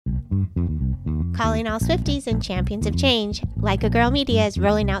Calling all Swifties and champions of change, Like a Girl Media is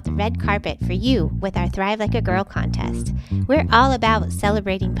rolling out the red carpet for you with our Thrive Like a Girl contest. We're all about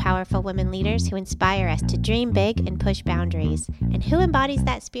celebrating powerful women leaders who inspire us to dream big and push boundaries. And who embodies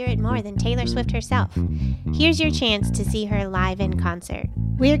that spirit more than Taylor Swift herself? Here's your chance to see her live in concert.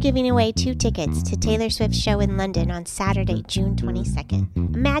 We're giving away 2 tickets to Taylor Swift's show in London on Saturday, June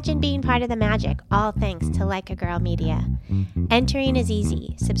 22nd. Imagine being part of the magic, all thanks to Like a Girl Media. Entering is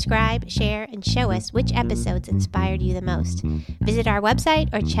easy. Subscribe, share, and show us which episodes inspired you the most. Visit our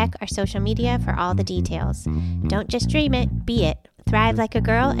website or check our social media for all the details. Don't just dream it, be it. Thrive like a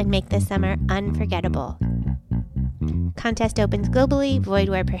girl and make this summer unforgettable. Contest opens globally, void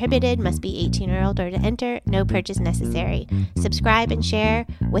where prohibited, must be 18 or older to enter, no purchase necessary. Subscribe and share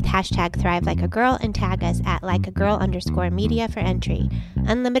with hashtag Thrive Like a Girl and tag us at likeagirl_media for entry.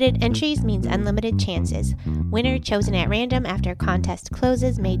 Unlimited entries means unlimited chances. Winner chosen at random after contest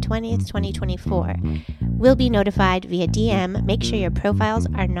closes May 20th, 2024. Will be notified via DM. Make sure your profiles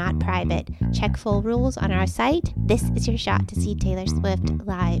are not private. Check full rules on our site. This is your shot to see Taylor Swift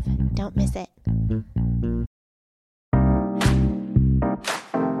live. Don't miss it.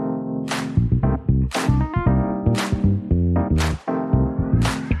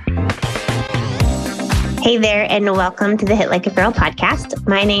 Hey there, and welcome to the Hit Like a Girl podcast.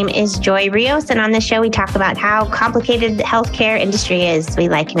 My name is Joy Rios, and on this show, we talk about how complicated the healthcare industry is. We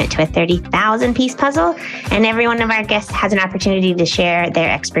liken it to a 30,000-piece puzzle, and every one of our guests has an opportunity to share their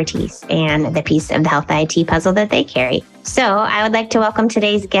expertise and the piece of the health IT puzzle that they carry. So I would like to welcome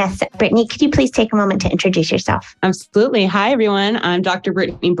today's guest. Brittany, could you please take a moment to introduce yourself? Absolutely. Hi, everyone. I'm Dr.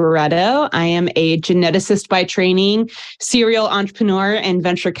 Brittany Barreto. I am a geneticist by training, serial entrepreneur, and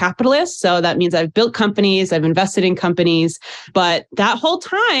venture capitalist. So that means I've built companies, I've invested in companies, but that whole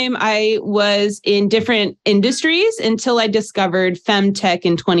time I was in different industries until I discovered FemTech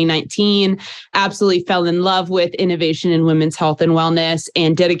in 2019, absolutely fell in love with innovation in women's health and wellness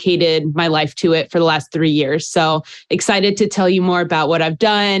and dedicated my life to it for the last 3 years. So excited to tell you more about what I've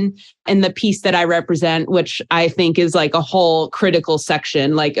done and the piece that I represent, which I think is like a whole critical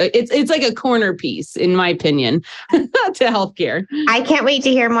section. Like it's like a corner piece, in my opinion, to healthcare. I can't wait to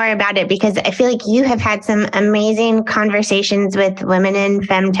hear more about it because I feel like you have had some amazing conversations with women in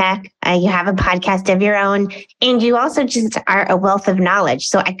FemTech. You have a podcast of your own, and you also just are a wealth of knowledge.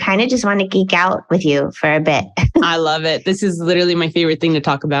 So I kind of just want to geek out with you for a bit. I love it. This is literally my favorite thing to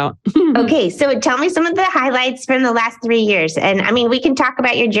talk about. Okay, so tell me some of the highlights from the last 3 years. And I mean, we can talk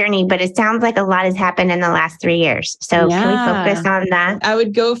about your journey, but it sounds like a lot has happened in the last 3 years. So Can we focus on that? I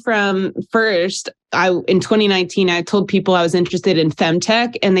would go from first. In 2019, I told people I was interested in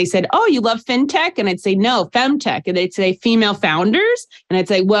FemTech and they said, "Oh, you love FinTech?" And I'd say, "No, FemTech." And they'd say female founders. And I'd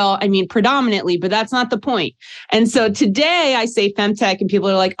say, "Well, I mean, predominantly, but that's not the point." And so today I say FemTech and people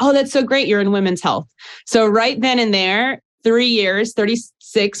are like, "Oh, that's so great. You're in women's health." So right then and there, 3 years,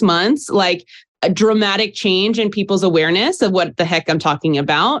 36 months, like a dramatic change in people's awareness of what the heck I'm talking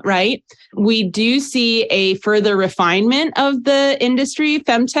about, right? We do see a further refinement of the industry,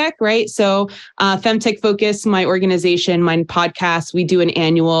 FemTech, right? So FemTech Focus, my organization, my podcast, we do an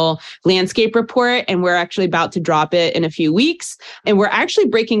annual landscape report, and we're actually about to drop it in a few weeks. And we're actually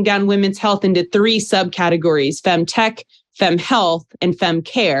breaking down women's health into 3 subcategories: FemTech, FemHealth, and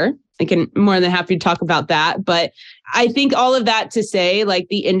FemCare. I can more than happy to talk about that. But I think all of that to say, like,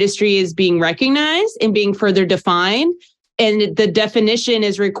 the industry is being recognized and being further defined. And the definition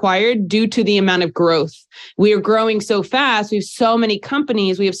is required due to the amount of growth. We are growing so fast. We have so many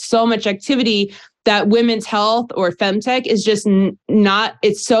companies. We have so much activity that women's health or FemTech is just not,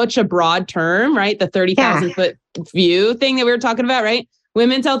 it's such a broad term, right? The 30,000 foot view thing that we were talking about, right?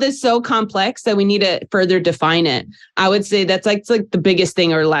 Women's health is so complex that we need to further define it. I would say that's like the biggest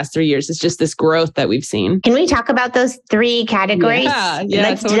thing over the last 3 years. It's just this growth that we've seen. Can we talk about those 3 categories?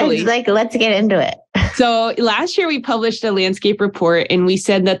 Yeah, totally. Let's get into it. So last year we published a landscape report and we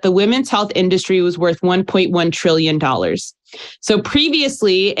said that the women's health industry was worth $1.1 trillion. So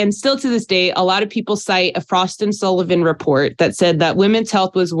previously, and still to this day, a lot of people cite a Frost & Sullivan report that said that women's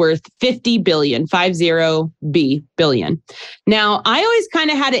health was worth 50 billion, 50 billion. Now, I always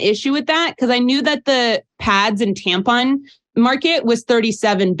kind of had an issue with that because I knew that the pads and tampon market was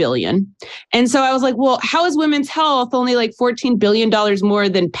 37 billion. And so I was like, well, how is women's health only like $14 billion more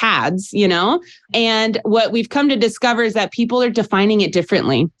than pads, you know? And what we've come to discover is that people are defining it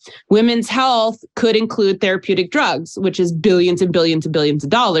differently. Women's health could include therapeutic drugs, which is billions and billions and billions of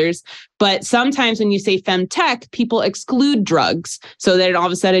dollars. But sometimes when you say FemTech, people exclude drugs. So that all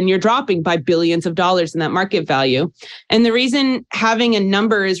of a sudden you're dropping by billions of dollars in that market value. And the reason having a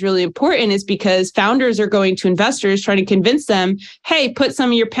number is really important is because founders are going to investors trying to convince convince them, hey, put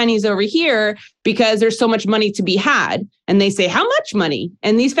some of your pennies over here because there's so much money to be had. And they say, how much money?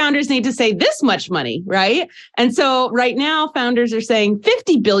 And these founders need to say this much money, right? And so right now, founders are saying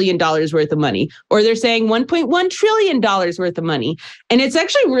 $50 billion worth of money, or they're saying $1.1 trillion worth of money. And it's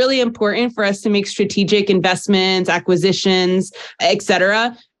actually really important for us to make strategic investments, acquisitions, et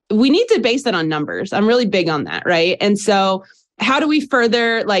cetera. We need to base it on numbers. I'm really big on that, right? And so how do we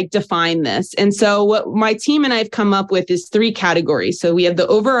further define this? And so what my team and I have come up with is 3 categories. So we have the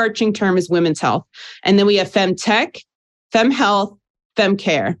overarching term is women's health. And then we have FemTech, FemHealth,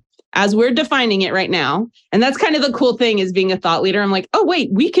 FemCare, as we're defining it right now. And that's kind of the cool thing is being a thought leader. I'm like, oh, wait,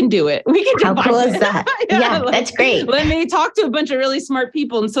 we can do it. We can How cool is that? Yeah, that's great. Let me talk to a bunch of really smart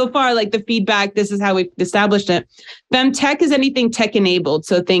people. And so far, the feedback, this is how we've established it. FemTech is anything tech enabled.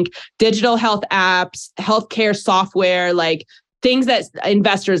 So think digital health apps, healthcare software, things that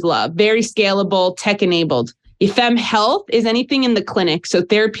investors love, very scalable, tech enabled. FemHealth is anything in the clinic. So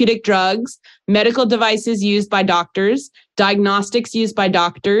therapeutic drugs, medical devices used by doctors, diagnostics used by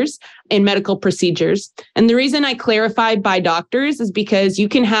doctors, and medical procedures. And the reason I clarified by doctors is because you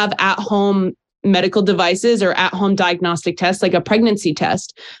can have at-home medical devices or at-home diagnostic tests, like a pregnancy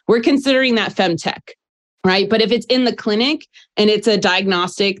test. We're considering that FemTech. Right. But if it's in the clinic and it's a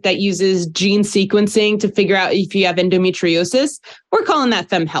diagnostic that uses gene sequencing to figure out if you have endometriosis, we're calling that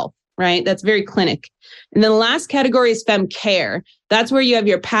FemHealth, right? That's very clinic. And then the last category is FemCare. That's where you have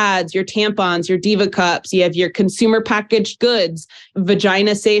your pads, your tampons, your Diva cups. You have your consumer packaged goods,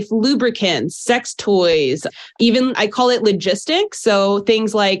 vagina safe lubricants, sex toys. Even I call it logistics. So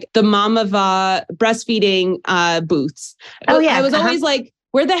things like the Mamava breastfeeding booths. Oh yeah. I was always like,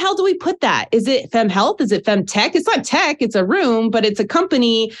 where the hell do we put that? Is it FemHealth? Is it FemTech? It's not tech, it's a room, but it's a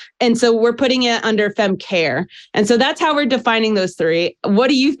company. And so we're putting it under FemCare. And so that's how we're defining those 3. What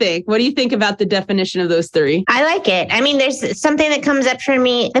do you think? What do you think about the definition of those 3? I like it. I mean, there's something that comes up for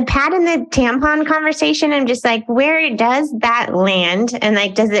me. The pad and the tampon conversation, I'm just like, where does that land? And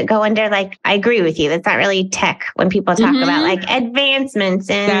does it go under I agree with you. That's not really tech when people talk about advancements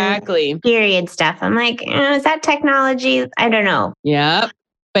and period stuff. I'm like, is that technology? I don't know. Yeah.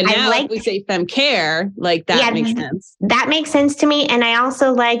 But now if we say FemCare, that makes sense. That makes sense to me. And I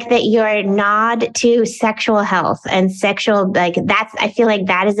also like that your nod to sexual health and sexual, I feel like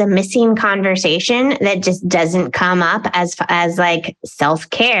that is a missing conversation that just doesn't come up as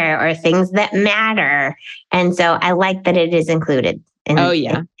self-care or things that matter. And so I like that it is included.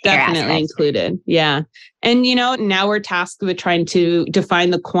 Definitely included. Yeah. And, now we're tasked with trying to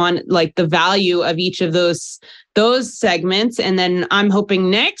define the value of each of those segments. And then I'm hoping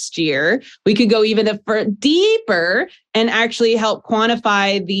next year we could go even deeper and actually help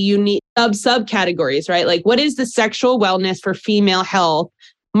quantify the unique subcategories, right? What is the sexual wellness for female health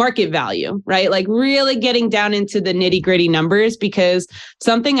market value, right? Really getting down into the nitty gritty numbers, because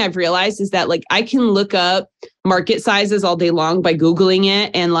something I've realized is that I can look up market sizes all day long by Googling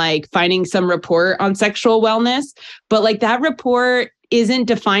it and finding some report on sexual wellness. But that report isn't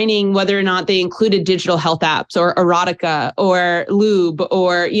defining whether or not they included digital health apps or erotica or lube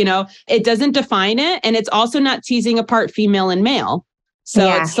or, it doesn't define it. And it's also not teasing apart female and male. So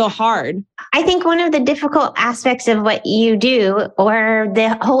it's so hard. I think one of the difficult aspects of what you do, or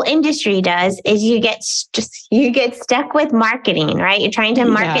the whole industry does, is you get stuck with marketing, right? You're trying to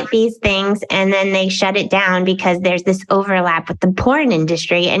market these things and then they shut it down because there's this overlap with the porn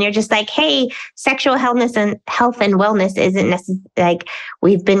industry. And you're just like, hey, sexual health and wellness isn't necessarily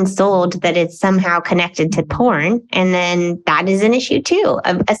we've been sold that it's somehow connected to porn. And then that is an issue too,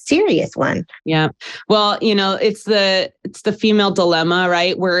 a serious one. Yeah. Well, it's the female dilemma,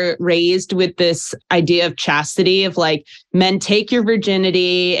 right? We're raised with this idea of chastity of men take your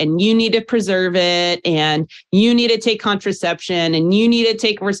virginity and you need to preserve it and you need to take contraception and you need to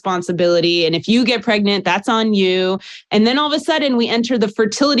take responsibility. And if you get pregnant, that's on you. And then all of a sudden we enter the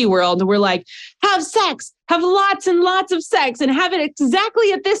fertility world and we're like, have sex, have lots and lots of sex and have it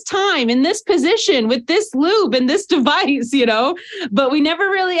exactly at this time in this position with this lube and this device, but we never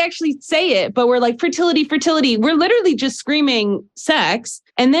really actually say it, but we're like fertility. We're literally just screaming sex.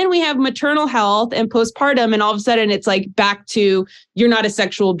 And then we have maternal health and postpartum. And all of a sudden it's back to you're not a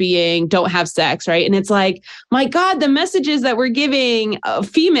sexual being, don't have sex. Right. And it's my God, the messages that we're giving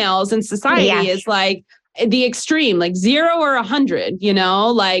females in society is the extreme, 0 or 100,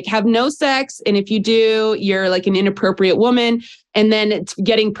 have no sex. And if you do, you're an inappropriate woman. And then it's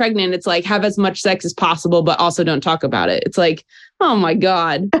getting pregnant. It's have as much sex as possible, but also don't talk about it. It's oh my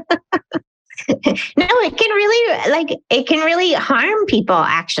God. No, it can really harm people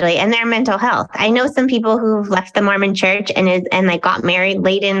actually and their mental health. I know some people who've left the Mormon church and like got married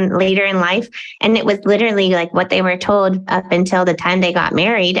later in life. And it was literally like what they were told up until the time they got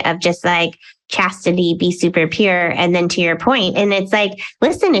married of just like chastity, be super pure. And then to your point, and it's like,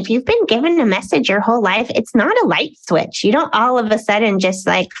 listen, if you've been given a message your whole life, it's not a light switch. You don't all of a sudden just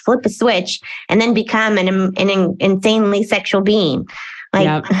like flip a switch and then become an insanely sexual being.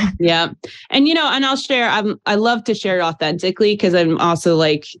 Like, yeah. And, and I'll share, I love to share authentically because I'm also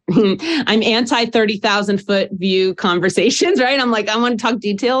like, I'm anti 30,000 foot view conversations, right? I'm like, I want to talk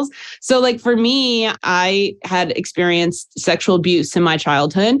details. So like for me, I had experienced sexual abuse in my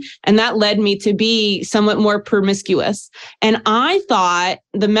childhood, and that led me to be somewhat more promiscuous. And I thought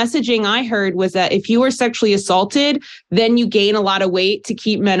the messaging I heard was that if you were sexually assaulted, then you gain a lot of weight to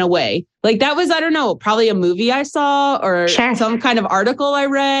keep men away. Like that was, I don't know, probably a movie I saw or some kind of article I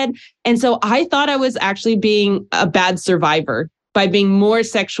read. And so I thought I was actually being a bad survivor by being more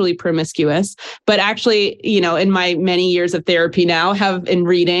sexually promiscuous. But actually, in my many years of therapy now, in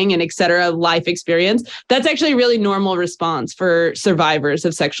reading and et cetera, life experience, that's actually a really normal response for survivors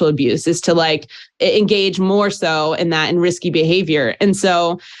of sexual abuse is to like engage more so in that and risky behavior. And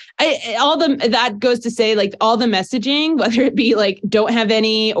so that goes to say like all the messaging, whether it be like don't have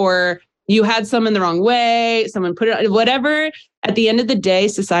any or you had some in the wrong way, someone put it, whatever. At the end of the day,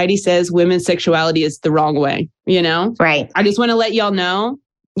 society says women's sexuality is the wrong way, Right. I just want to let y'all know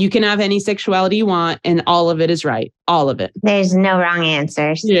you can have any sexuality you want and all of it is right. All of it. There's no wrong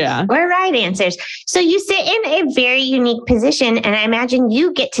answers. Yeah. Or right answers. So you sit in a very unique position, and I imagine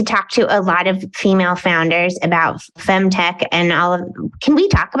you get to talk to a lot of female founders about FemTech and all of. Can we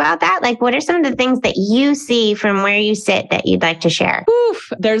talk about that? Like, what are some of the things that you see from where you sit that you'd like to share?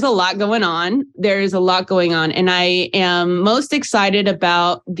 There's a lot going on. And I am most excited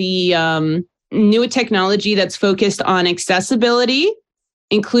about the new technology that's focused on accessibility,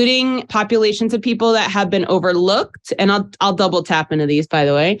 including populations of people that have been overlooked. And I'll double tap into these, by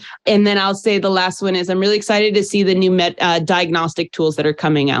the way. And then I'll say the last one is I'm really excited to see the new diagnostic tools that are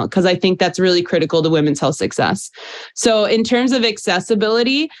coming out, because I think that's really critical to women's health success. So in terms of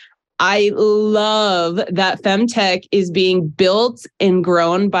accessibility, I love that FemTech is being built and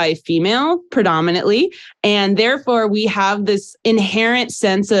grown by female predominantly. And therefore, we have this inherent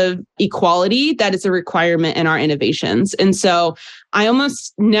sense of equality that is a requirement in our innovations. And so I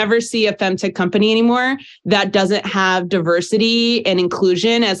almost never see a FemTech company anymore that doesn't have diversity and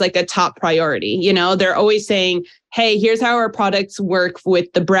inclusion as like a top priority. They're always saying, hey, here's how our products work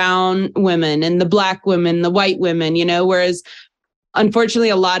with the brown women and the Black women, the white women, whereas unfortunately,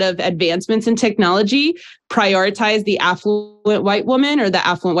 a lot of advancements in technology prioritize the affluent white woman or the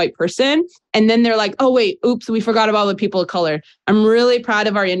affluent white person. And then they're like, oh, wait, oops, we forgot about the people of color. I'm really proud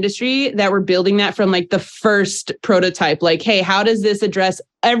of our industry that we're building that from like the first prototype. Like, hey, how does this address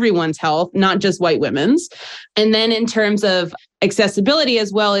everyone's health, not just white women's? And then in terms of accessibility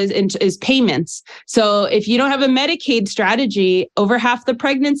as well is payments. So if you don't have a Medicaid strategy, over half the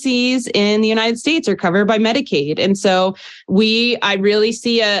pregnancies in the United States are covered by Medicaid. And so I really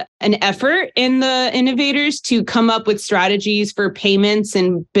see an effort in the innovators to come up with strategies for payments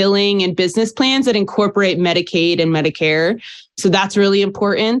and billing and business plans that incorporate Medicaid and Medicare. So that's really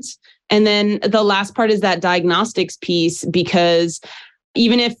important. And then the last part is that diagnostics piece, because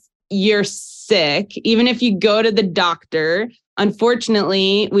even if you're sick, even if you go to the doctor,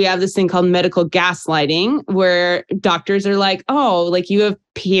 unfortunately, we have this thing called medical gaslighting where doctors are like, oh, like you have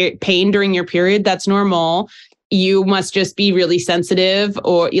pain during your period. That's normal. You must just be really sensitive,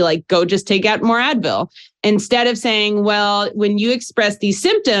 or you like go just take out more Advil. Instead of saying, well, when you express these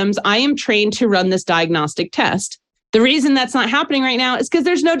symptoms, I am trained to run this diagnostic test. The reason that's not happening right now is because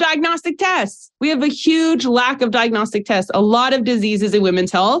there's no diagnostic tests. We have a huge lack of diagnostic tests. A lot of diseases in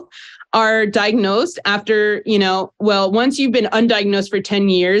women's health are diagnosed after, once you've been undiagnosed for 10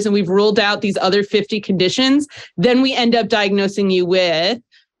 years and we've ruled out these other 50 conditions, then we end up diagnosing you with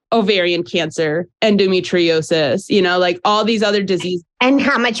ovarian cancer, endometriosis, like all these other diseases. And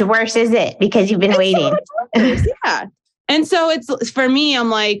how much worse is it because you've been waiting? Yeah. And so it's for me, I'm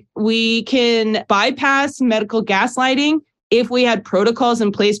like, we can bypass medical gaslighting if we had protocols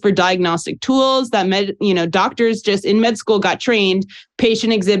in place for diagnostic tools that doctors just in med school got trained,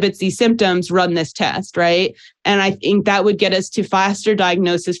 patient exhibits these symptoms, run this test, right? And I think that would get us to faster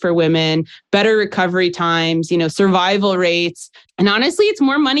diagnosis for women, better recovery times, survival rates. And honestly, it's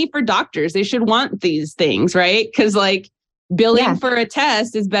more money for doctors. They should want these things, right? Because like billing for a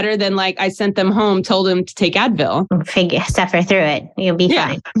test is better than like I sent them home, told them to take Advil. Suffer through it. You'll be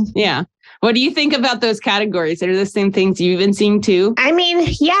fine. Yeah. What do you think about those categories? Are the same things you've been seeing too? I mean,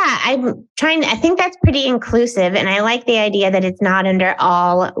 yeah, I think that's pretty inclusive. And I like the idea that it's not under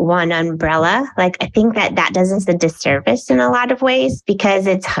all one umbrella. Like, I think that does us a disservice in a lot of ways because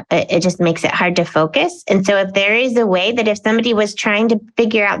it just makes it hard to focus. And so if there is a way that if somebody was trying to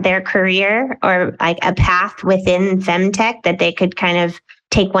figure out their career or like a path within FemTech, that they could kind of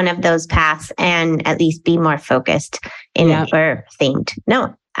take one of those paths and at least be more focused or themed.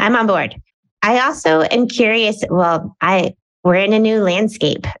 No, I'm on board. I also am curious. Well, we're in a new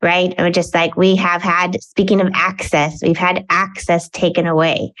landscape, right? We're just like we have had, speaking of access, we've had access taken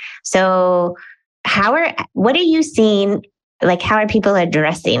away. So what are you seeing? Like, how are people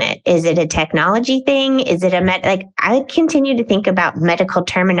addressing it? Is it a technology thing? Is it I continue to think about medical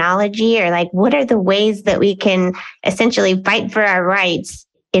terminology or like, what are the ways that we can essentially fight for our rights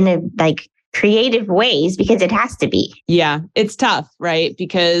in a like creative ways, because it has to be. Yeah, it's tough, right?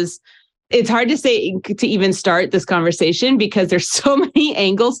 Because it's hard to say to even start this conversation because there's so many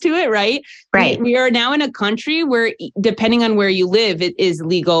angles to it, right? Right. We are now in a country where, depending on where you live, it is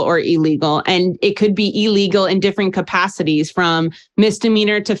legal or illegal. And it could be illegal in different capacities from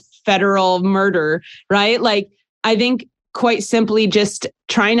misdemeanor to federal murder, right? Like, I think quite simply just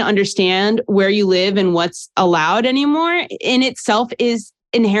trying to understand where you live and what's allowed anymore in itself is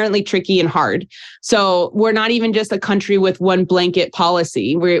inherently tricky and hard. So we're not even just a country with one blanket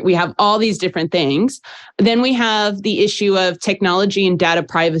policy. We have all these different things. Then we have the issue of technology and data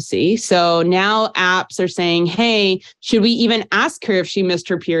privacy. So now apps are saying, hey, should we even ask her if she missed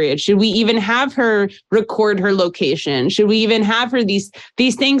her period? Should we even have her record her location? Should we even have her these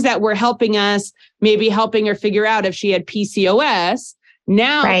things that were helping us, maybe helping her figure out if she had PCOS?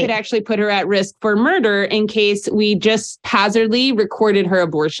 Now could actually put her at risk for murder in case we just haphazardly recorded her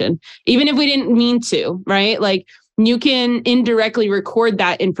abortion, even if we didn't mean to, right? Like, you can indirectly record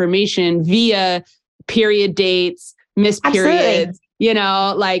that information via period dates, missed periods,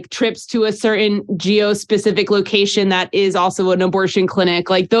 like trips to a certain geo-specific location that is also an abortion clinic.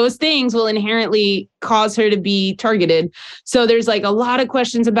 Like, those things will inherently cause her to be targeted. So there's like a lot of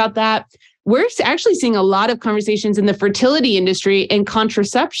questions about that. We're actually seeing a lot of conversations in the fertility industry and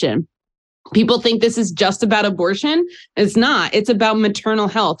contraception. People think this is just about abortion. It's not. It's about maternal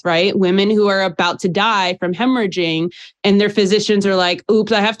health, right? Women who are about to die from hemorrhaging, and their physicians are like,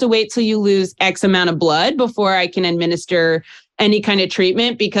 oops, I have to wait till you lose X amount of blood before I can administer any kind of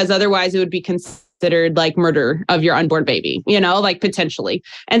treatment, because otherwise it would be considered like murder of your unborn baby, like potentially.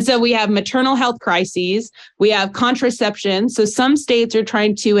 And so we have maternal health crises. We have contraception. So some states are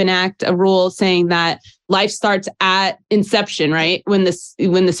trying to enact a rule saying that life starts at inception, right? When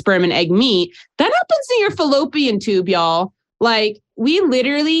the sperm and egg meet. That happens in your fallopian tube, y'all. Like, we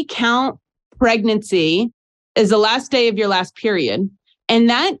literally count pregnancy as the last day of your last period. And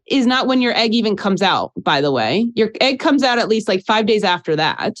that is not when your egg even comes out, by the way. Your egg comes out at least like 5 days after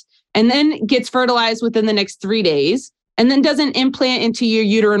that, and then gets fertilized within the next 3 days, and then doesn't implant into your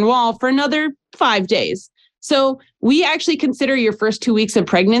uterine wall for another 5 days. So we actually consider your first 2 weeks of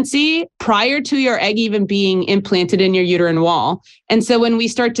pregnancy prior to your egg even being implanted in your uterine wall. And so when we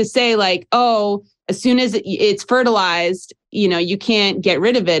start to say like, oh, as soon as it's fertilized, you can't get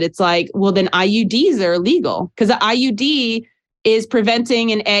rid of it. It's like, well, then IUDs are illegal, because the IUD is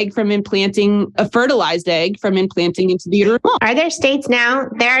preventing an egg from implanting, a fertilized egg from implanting into the uterine wall. Are there states now?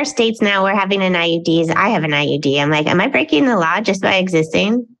 There are states now where having an IUD I have an IUD. I'm like, am I breaking the law just by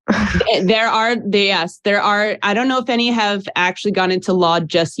existing? There are. I don't know if any have actually gone into law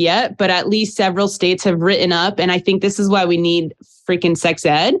just yet, but at least several states have written up. And I think this is why we need freaking sex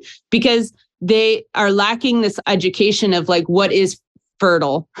ed, because they are lacking this education of like, what is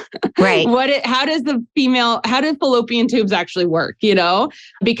fertile, right? How do fallopian tubes actually work?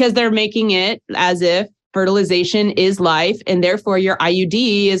 Because they're making it as if fertilization is life, and therefore your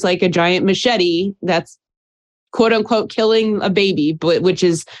IUD is like a giant machete that's quote unquote killing a baby, but which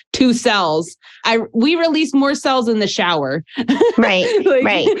is 2 cells. We release more cells in the shower, right?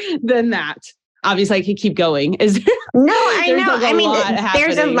 Right. Than that. Obviously, I could keep going. No, I know. I mean,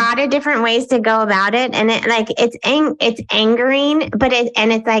 there's a lot of different ways to go about it, and it's angering, but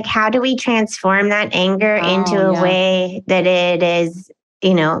it's like, how do we transform that anger into a way that it is,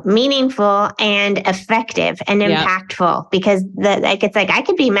 meaningful and effective and impactful? Because it's like I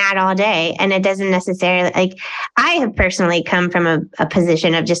could be mad all day, and it doesn't necessarily, like, I have personally come from a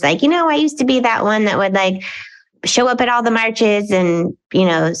position of just like, I used to be that one that would like show up at all the marches and,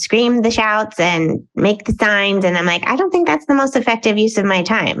 scream the shouts and make the signs. And I'm like, I don't think that's the most effective use of my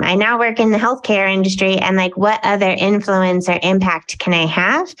time. I now work in the healthcare industry, and like, what other influence or impact can I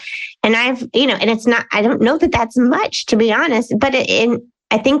have? And I've, and it's not, I don't know that that's much, to be honest, but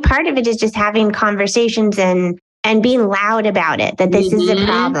I think part of it is just having conversations and being loud about it, that this is a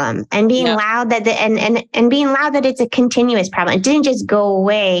problem, and being loud that and being loud that it's a continuous problem. It didn't just go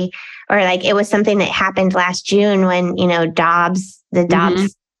away, or like it was something that happened last June when, the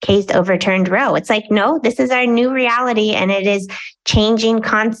Dobbs case overturned Roe. It's like, no, this is our new reality and it is changing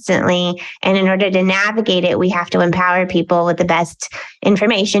constantly. And in order to navigate it, we have to empower people with the best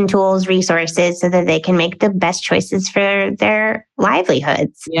information, tools, resources, so that they can make the best choices for their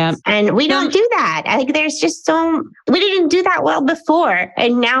livelihoods. Yeah. And we don't do that. I think there's just we didn't do that well before.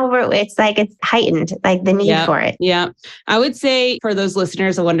 And now it's heightened, like the need for it. Yeah. I would say for those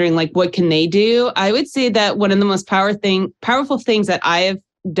listeners are wondering, like, what can they do? I would say that one of the most powerful things that I have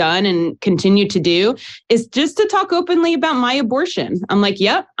done and continue to do is just to talk openly about my abortion. I'm like,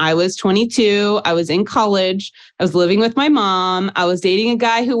 yep, I was 22. I was in college. I was living with my mom. I was dating a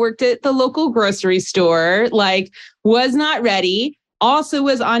guy who worked at the local grocery store, like was not ready. Also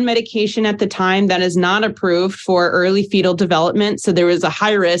was on medication at the time that is not approved for early fetal development. So there was a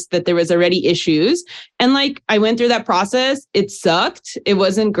high risk that there was already issues. And like, I went through that process. It sucked. It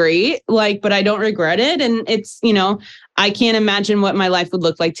wasn't great, but I don't regret it. And it's, I can't imagine what my life would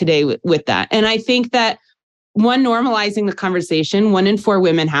look like today with that. And I think that normalizing the conversation, 1 in 4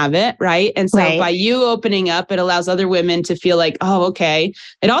 women have it, right? And so by you opening up, it allows other women to feel like, oh, okay.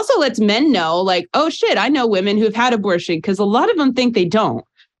 It also lets men know, like, oh shit, I know women who've had abortion, because a lot of them think they don't,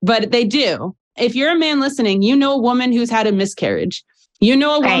 but they do. If you're a man listening, you know a woman who's had a miscarriage. You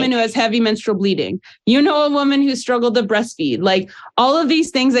know a woman who has heavy menstrual bleeding. You know a woman who struggled to breastfeed. Like all of these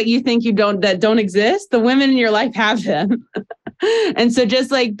things that you think that don't exist, the women in your life have them. And so just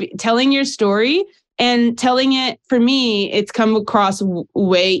like telling your story and telling it, for me, it's come across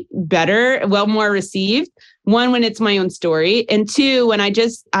way better, well more received. 1, when it's my own story. And 2, when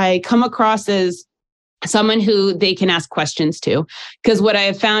I come across as someone who they can ask questions to. Because what I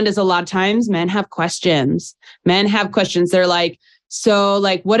have found is a lot of times men have questions. They're like, so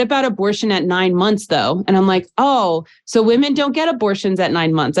like, what about abortion at 9 months though? And I'm like, oh, so women don't get abortions at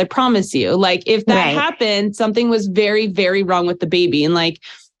 9 months. I promise you. Like if that happened, something was very, very wrong with the baby. And like,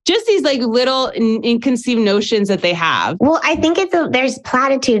 just these like little inconceived notions that they have. Well, I think there's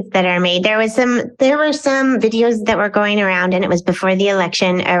platitudes that are made. There were some videos that were going around, and it was before the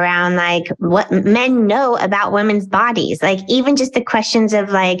election, around like what men know about women's bodies. Like even just the questions of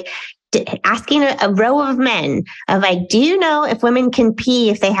like, asking a row of men of like, do you know if women can pee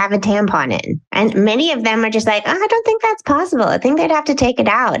if they have a tampon in? And many of them are just like, oh, I don't think that's possible. I think they'd have to take it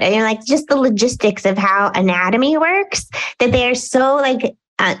out. And like just the logistics of how anatomy works, that they are so like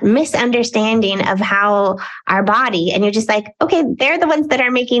misunderstanding of how our body, and you're just like, okay, they're the ones that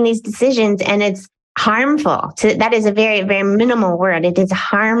are making these decisions, and it's harmful. That is a very, very minimal word. It is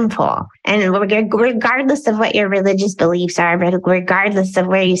harmful. And regardless of what your religious beliefs are, regardless of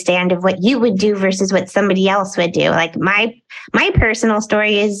where you stand, of what you would do versus what somebody else would do. Like my personal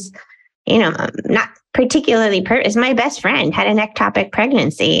story is, not particularly is my best friend had an ectopic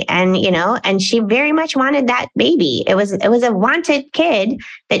pregnancy, and and she very much wanted that baby. It was a wanted kid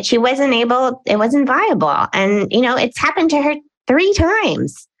that she wasn't able, it wasn't viable. And it's happened to her 3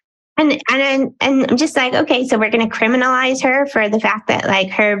 times. And I'm just like, okay, so we're going to criminalize her for the fact that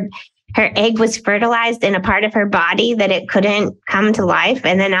like her egg was fertilized in a part of her body that it couldn't come to life.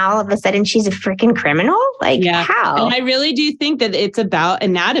 And then all of a sudden she's a freaking criminal. Like how? And I really do think that it's about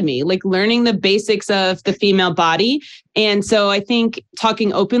anatomy, like learning the basics of the female body. And so I think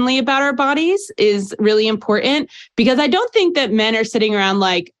talking openly about our bodies is really important, because I don't think that men are sitting around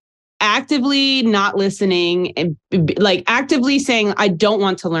like actively not listening and like actively saying, I don't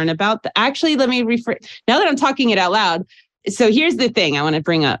want to learn about that. Actually, let me rephrase now that I'm talking it out loud. So here's the thing I want to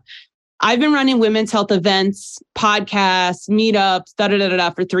bring up. I've been running women's health events, podcasts,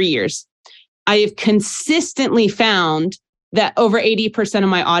 meetups, for 3 years. I have consistently found that over 80% of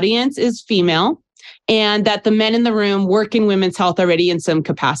my audience is female, and that the men in the room work in women's health already in some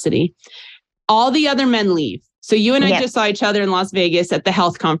capacity. All the other men leave. So you and I just saw each other in Las Vegas at the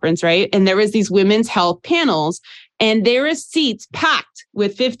health conference, right? And there was these women's health panels, and there was seats packed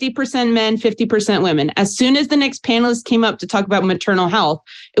with 50% men, 50% women. As soon as the next panelist came up to talk about maternal health,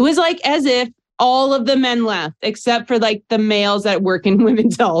 it was like as if all of the men left, except for like the males that work in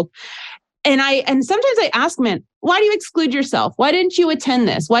women's health. And sometimes I ask men, why do you exclude yourself? Why didn't you attend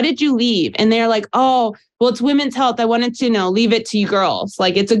this? Why did you leave? And they're like, oh, well, it's women's health. I wanted to leave it to you girls.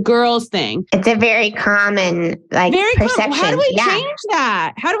 Like it's a girls thing. It's a very common perception. How do we change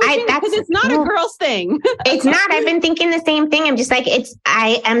that? How do we change that? Because it's not a girls thing. It's not. I've been thinking the same thing. I'm just like,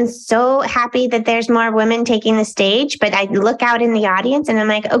 I am so happy that there's more women taking the stage, but I look out in the audience and I'm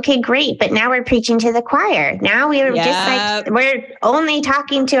like, okay, great. But now we're preaching to the choir. Now we're just like, we're only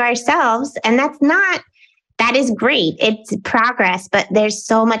talking to ourselves, and that is great. It's progress, but there's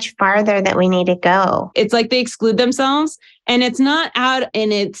so much farther that we need to go. It's like they exclude themselves, and it's not out,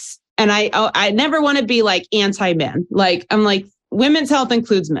 and I never want to be like anti-men. Like I'm like, women's health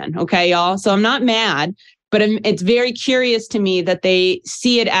includes men. Okay, y'all. So I'm not mad, but it's very curious to me that they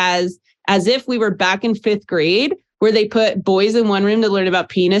see it as if we were back in 5th grade where they put boys in one room to learn about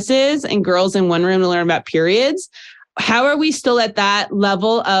penises and girls in one room to learn about periods. How are we still at that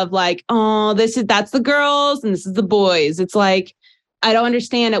level of like, oh, that's the girls and this is the boys? It's like, I don't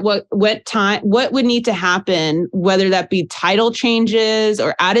understand at what time, what would need to happen, whether that be title changes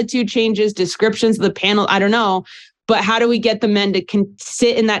or attitude changes, descriptions of the panel. I don't know. But how do we get the men to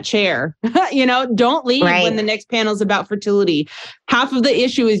sit in that chair? Don't leave when the next panel is about fertility. Half of the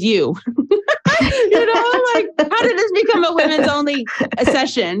issue is you. Like how did this become a women's only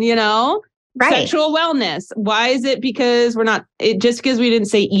session, Right. Sexual wellness. Why is it because just because we didn't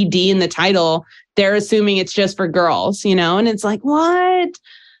say ED in the title, they're assuming it's just for girls, and it's like, what?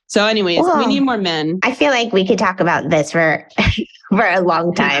 So anyways, we need more men. I feel like we could talk about this for a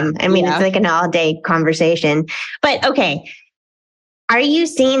long time. I mean, it's like an all day conversation, but okay. Are you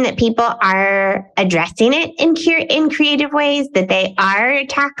seeing that people are addressing it in creative ways, that they are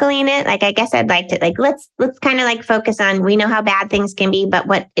tackling it? Like, I guess I'd like to let's kind of like focus on, we know how bad things can be, but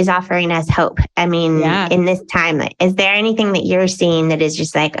what is offering us hope? I mean, in this time, is there anything that you're seeing that is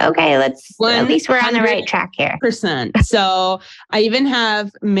just like, okay, at least we're on the right track here? %. So I even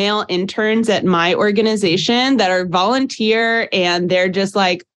have male interns at my organization that are volunteer, and they're just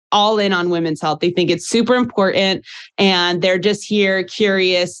like, all in on women's health. They think it's super important, and they're just here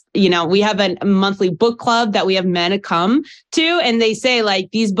curious. We have a monthly book club that we have men come to, and they say like,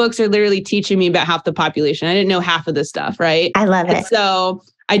 these books are literally teaching me about half the population. I didn't know half of this stuff, right? I love it. And so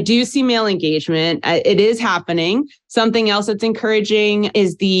I do see male engagement. It is happening. Something else that's encouraging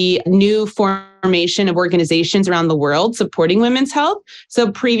is the new formation of organizations around the world supporting women's health.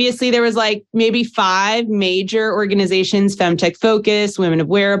 So previously there was like maybe 5 major organizations, FemTech Focus, Women of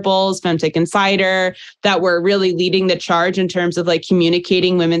Wearables, FemTech Insider, that were really leading the charge in terms of like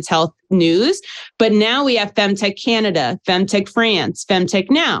communicating women's health news. But now we have FemTech Canada, FemTech France, FemTech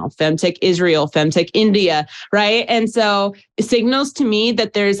Now, FemTech Israel, FemTech India, right? And so it signals to me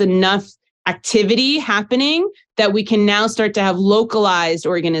that there's enough activity happening that we can now start to have localized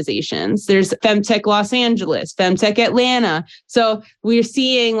organizations. There's FemTech Los Angeles, FemTech Atlanta. So we're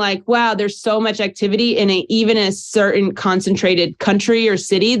seeing like, wow, there's so much activity in even a certain concentrated country or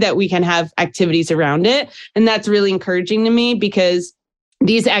city that we can have activities around it. And that's really encouraging to me, because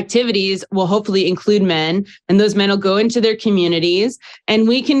these activities will hopefully include men, and those men will go into their communities, and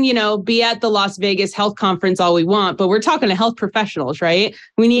we can, be at the Las Vegas Health Conference all we want, but we're talking to health professionals, right?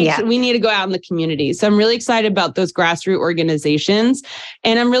 We need to go out in the community. So I'm really excited about those grassroots organizations,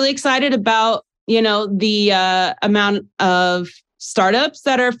 and I'm really excited about, the amount of startups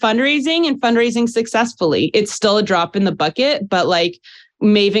that are fundraising successfully. It's still a drop in the bucket, but like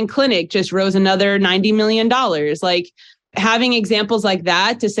Maven Clinic just rose another $90 million. Like, having examples like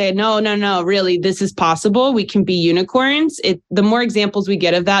that to say, no, really, this is possible. We can be unicorns. The more examples we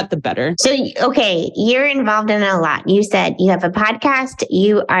get of that, the better. So, okay, you're involved in a lot. You said you have a podcast,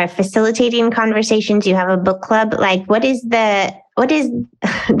 you are facilitating conversations, you have a book club. Like, what is the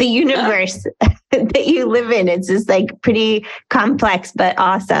universe that you live in? It's just like pretty complex, but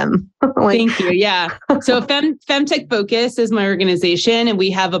awesome. Thank you. Yeah. So FemTech Focus is my organization, and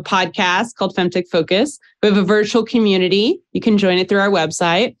we have a podcast called FemTech Focus. We have a virtual community. You can join it through our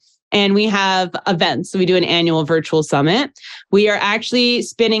website. And we have events. So we do an annual virtual summit. We are actually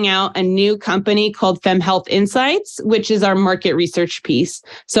spinning out a new company called Fem Health Insights, which is our market research piece.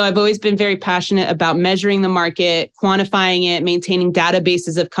 So I've always been very passionate about measuring the market, quantifying it, maintaining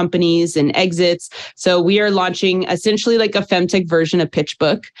databases of companies and exits. So we are launching essentially like a FemTech version of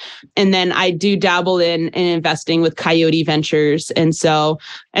PitchBook. And then I do dabble in investing with Coyote Ventures. And so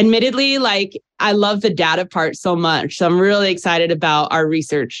admittedly, like, I love the data part so much. So I'm really excited about our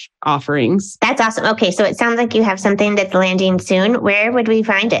research offerings. That's awesome. Okay, so it sounds like you have something that's landing soon. Where would we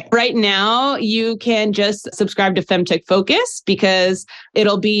find it? Right now, you can just subscribe to FemTech Focus because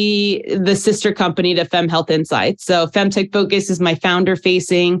it'll be the sister company to Fem Health Insights. So FemTech Focus is my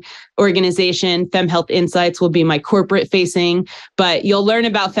founder-facing organization. Fem Health Insights will be my corporate-facing, but you'll learn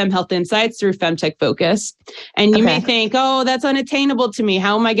about Fem Health Insights through FemTech Focus. And you may think, oh, that's unattainable to me.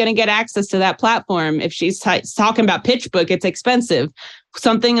 How am I going to get access to that platform? If she's talking about PitchBook, it's expensive.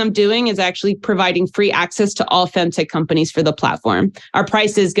 Something I'm doing is actually providing free access to all FemTech companies for the platform. Our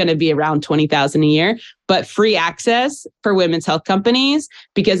price is going to be around $20,000 a year, but free access for women's health companies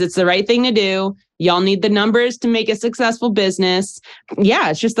because it's the right thing to do. Y'all need the numbers to make a successful business. Yeah,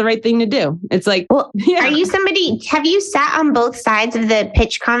 it's just the right thing to do. It's like, well, Are you somebody, have you sat on both sides of the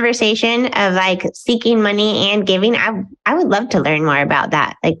pitch conversation of like seeking money and giving? I would love to learn more about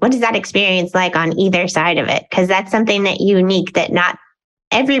that. Like, what is that experience like on either side of it? Because that's something that unique that not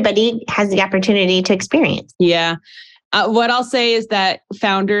everybody has the opportunity to experience. Yeah. What I'll say is that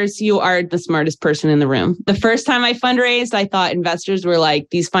founders, you are the smartest person in the room. The first time I fundraised, I thought investors were like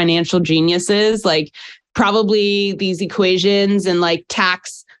these financial geniuses, like probably these equations and like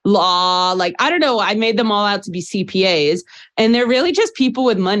tax law, like, I don't know, I made them all out to be CPAs and they're really just people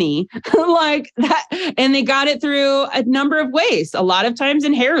with money like that. And they got it through a number of ways, a lot of times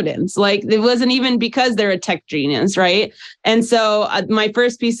inheritance, like it wasn't even because they're a tech genius, right? And so my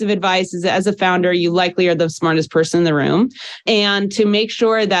first piece of advice is as a founder, you likely are the smartest person in the room. And to make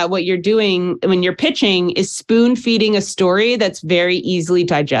sure that what you're doing when you're pitching is spoon feeding a story that's very easily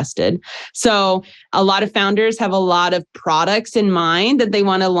digested. So a lot of founders have a lot of products in mind that they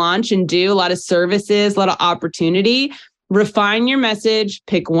want to launch and do, a lot of services, a lot of opportunity. Refine your message,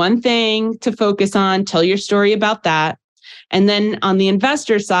 pick one thing to focus on, tell your story about that. And then on the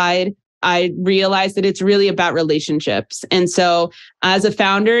investor side, I realized that it's really about relationships. And so as a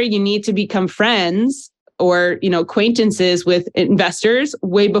founder, you need to become friends or, acquaintances with investors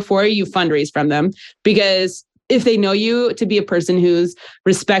way before you fundraise from them. Because if they know you to be a person who's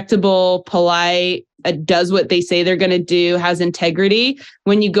respectable, polite, does what they say they're going to do, has integrity,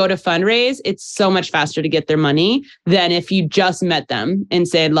 when you go to fundraise, it's so much faster to get their money than if you just met them and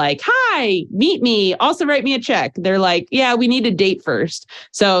said like, hi, meet me, also write me a check. They're like, yeah, we need to date first.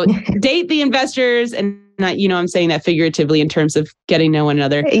 So date the investors and I'm saying that figuratively in terms of getting to know one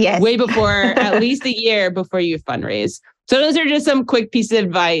another way before, at least a year before you fundraise. So those are just some quick pieces of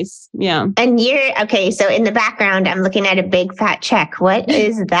advice. Yeah. And okay. So in the background, I'm looking at a big fat check. What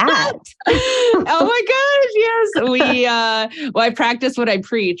is that? Oh my gosh. Yes. I practice what I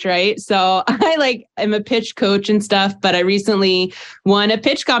preach, right? So I'm a pitch coach and stuff, but I recently won a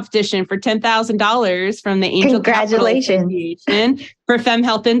pitch competition for $10,000 from the Angel Congratulations. Association for Fem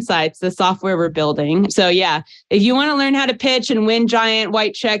Health Insights, the software we're building. So yeah, if you want to learn how to pitch and win giant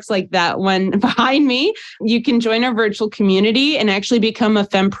white checks like that one behind me, you can join our virtual community and actually become a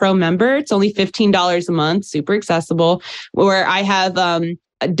Fem Pro member. It's only $15 a month, super accessible, where I have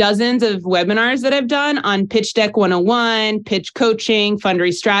dozens of webinars that I've done on pitch deck 101, pitch coaching,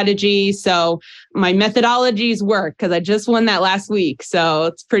 fundraise strategy. So my methodologies work because I just won that last week. So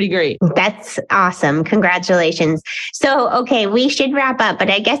it's pretty great. That's awesome. Congratulations. So, okay, we should wrap up, but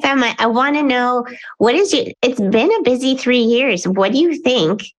I guess I want to know it's been a busy 3 years. What do you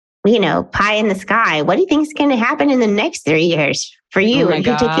think, pie in the sky? What do you think is going to happen in the next 3 years for you in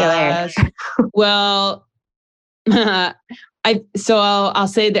particular? Well, I'll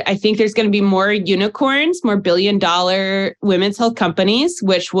say that I think there's going to be more unicorns, more billion-dollar women's health companies,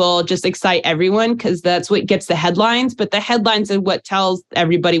 which will just excite everyone because that's what gets the headlines. But the headlines are what tells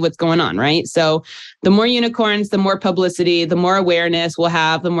everybody what's going on, right? So the more unicorns, the more publicity, the more awareness we'll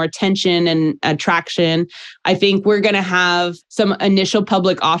have, the more attention and attraction. I think we're going to have some initial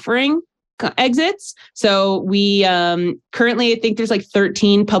public offering exits. So we currently, I think there's like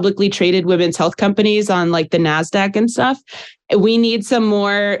 13 publicly traded women's health companies on like the NASDAQ and stuff. We need some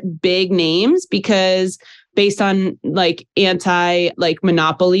more big names because based on like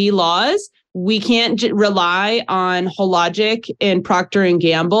monopoly laws, we can't rely on Hologic and Procter &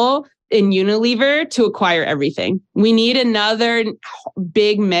 Gamble and Unilever to acquire everything. We need another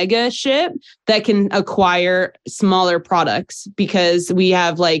big mega ship that can acquire smaller products because we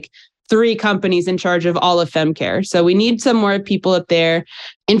have like 3 companies in charge of all of femcare. So we need some more people up there.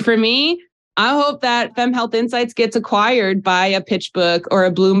 And for me, I hope that Fem Health Insights gets acquired by a PitchBook or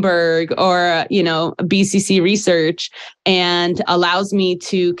a Bloomberg or a BCC Research and allows me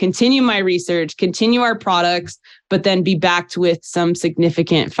to continue my research, continue our products, but then be backed with some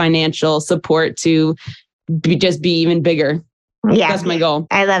significant financial support to be even bigger. Yeah. That's my goal.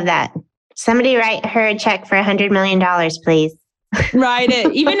 I love that. Somebody write her a check for $100 million, please. Write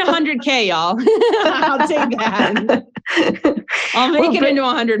it. Even 100K, y'all. I'll take that. I'll make it into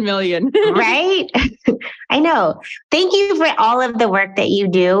 100 million. Right? I know. Thank you for all of the work that you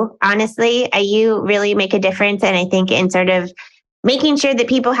do. Honestly, you really make a difference. And I think in sort of making sure that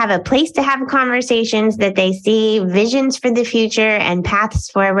people have a place to have conversations, that they see visions for the future and paths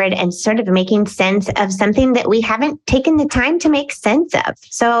forward, and sort of making sense of something that we haven't taken the time to make sense of.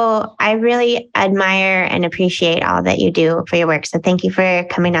 So I really admire and appreciate all that you do for your work. So thank you for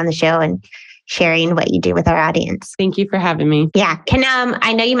coming on the show and sharing what you do with our audience. Thank you for having me. Yeah.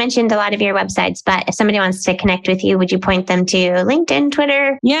 I know you mentioned a lot of your websites, but if somebody wants to connect with you, would you point them to LinkedIn,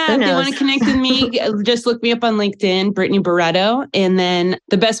 Twitter? Yeah. If they want to connect with me, just look me up on LinkedIn, Brittany Barreto. And then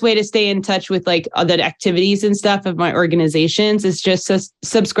the best way to stay in touch with like the activities and stuff of my organizations is just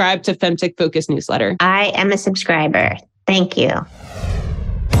subscribe to FemTech Focus newsletter. I am a subscriber. Thank you.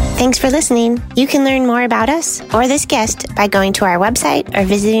 Thanks for listening. You can learn more about us or this guest by going to our website or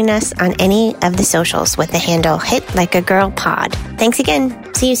visiting us on any of the socials with the handle Hit Like a Girl Pod. Thanks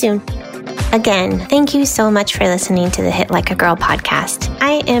again. See you soon. Again, thank you so much for listening to the Hit Like a Girl podcast.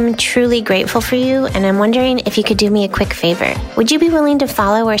 I am truly grateful for you, and I'm wondering if you could do me a quick favor. Would you be willing to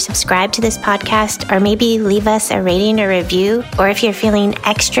follow or subscribe to this podcast, or maybe leave us a rating or review? Or if you're feeling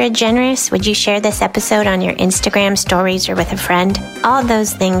extra generous, would you share this episode on your Instagram stories or with a friend? All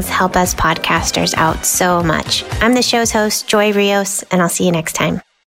those things help us podcasters out so much. I'm the show's host, Joy Rios, and I'll see you next time.